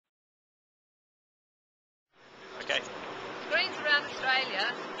Okay. Greens around Australia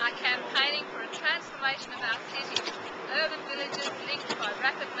are campaigning for a transformation of our cities, urban villages linked by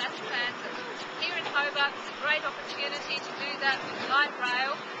rapid mass transit. Here in Hobart is a great opportunity to do that with light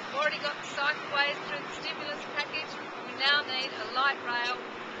rail. We've already got the cycleways through the stimulus package. We now need a light rail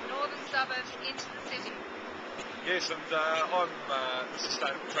from the northern suburbs into the city. Yes, and I'm the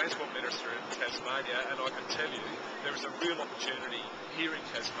Sustainable Transport Minister in Tasmania, and I can tell you there is a real opportunity here in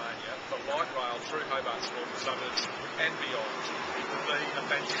Tasmania for light rail through Hobart's northern suburbs and beyond. It will be a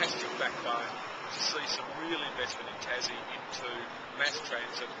fantastic backbone to see some real investment in Tassie into mass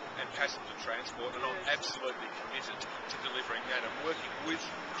transit and passenger transport, and I'm absolutely committed to delivering that and working with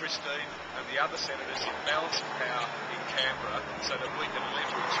Christine and the other senators in balance of power in Canberra so that we can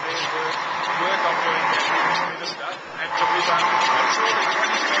leverage their work, the work I'm doing as Minister, and deliver a truly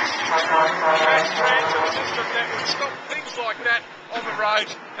 21st century mass transit system that would stop things like that on the road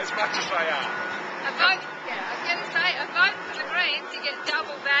as much as they are. A vote, yeah, I was going to say, a vote for the Greens, you get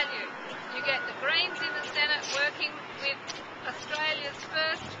double value. You get the Greens in the Senate working with Australia's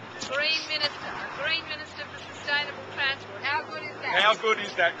first Green Minister, a Green Minister for Sustainable Transport. How good is that? How good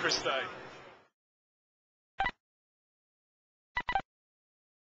is that, Christine?